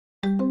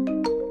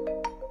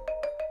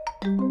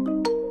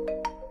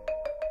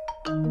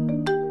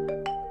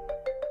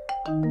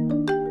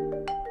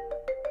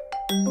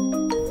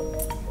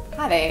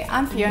there,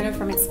 I'm Fiona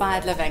from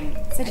Inspired Living.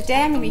 So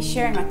today I'm going to be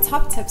sharing my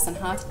top tips on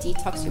how to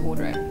detox your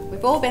wardrobe.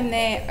 We've all been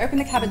there, open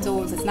the cupboard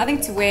doors, there's nothing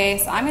to wear,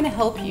 so I'm going to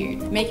help you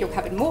make your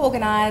cupboard more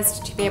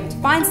organized to be able to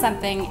find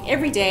something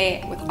every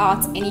day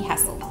without any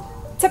hassle.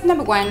 Tip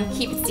number 1,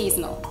 keep it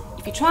seasonal.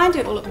 If you try and do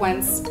it all at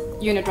once,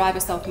 you're going to drive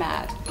yourself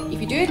mad. If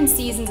you do it in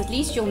seasons, at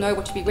least you'll know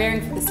what to be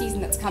wearing for the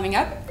season that's coming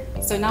up.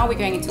 So now we're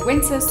going into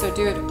winter, so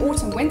do it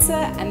autumn, winter,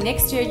 and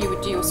next year you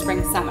would do your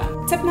spring,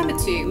 summer. Tip number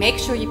 2, make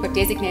sure you've got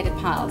designated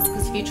piles,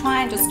 because if you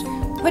try and just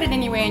put it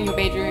anywhere in your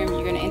bedroom,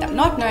 you're going to end up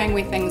not knowing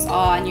where things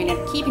are and you're going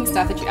to end up keeping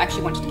stuff that you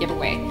actually wanted to give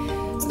away.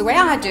 So the way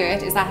I do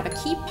it is I have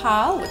a keep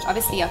pile, which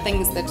obviously are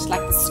things that,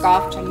 like the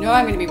scarf, which I know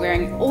I'm going to be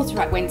wearing all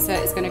throughout winter,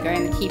 is going to go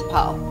in the keep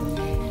pile.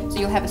 So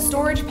you'll have a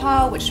storage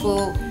pile, which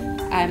will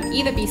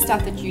either be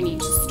stuff that you need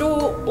to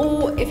store,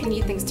 or if you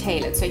need things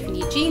tailored. So if you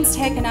need jeans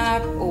taken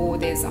up or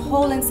there's a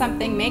hole in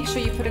something, make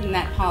sure you put it in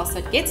that pile so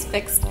it gets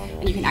fixed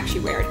and you can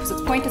actually wear it, because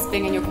it's pointless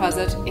being in your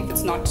closet if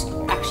it's not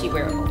actually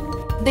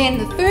wearable. Then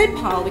the third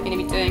pile we're going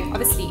to be doing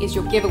obviously is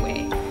your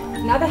giveaway.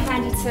 Another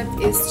handy tip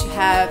is to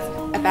have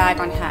a bag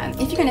on hand.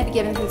 If you're going to be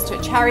giving things to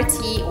a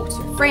charity or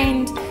to a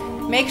friend,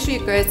 make sure you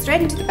go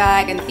straight into the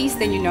bag, and at least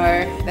then you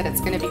know that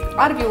it's going to be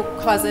out of your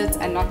closet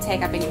and not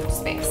take up any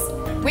space.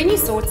 When you're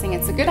sorting,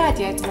 it's a good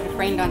idea to have a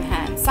friend on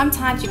hand.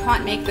 Sometimes you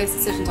can't make those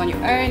decisions on your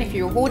own. If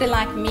you're a hoarder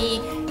like me,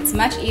 it's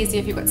much easier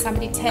if you've got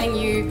somebody telling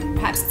you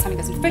perhaps that something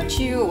doesn't fit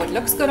you or it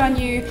looks good on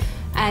you.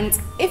 And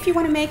if you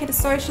want to make it a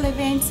social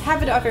event,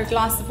 have it over a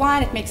glass of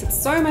wine. It makes it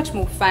so much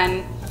more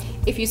fun.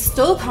 If you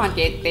still can't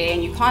get there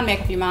and you can't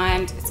make up your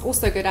mind, it's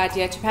also a good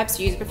idea to perhaps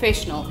use a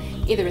professional.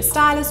 Either a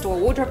stylist or a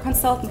wardrobe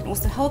consultant can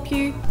also help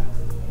you.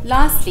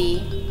 Lastly,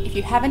 if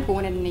you haven't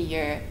worn it in a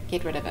year,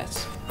 get rid of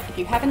it. If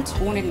you haven't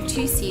worn it in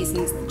 2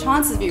 seasons, the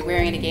chances of you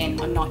wearing it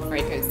again are not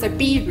very good. So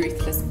be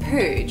ruthless,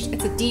 purge.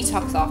 It's a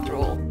detox after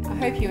all. I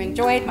hope you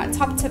enjoyed my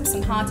top tips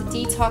on how to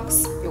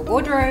detox your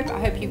wardrobe. I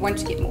hope you want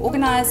to get more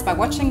organized by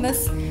watching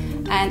this.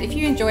 And if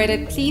you enjoyed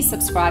it, please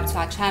subscribe to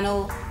our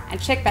channel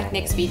and check back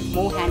next week for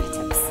more handy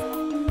tips.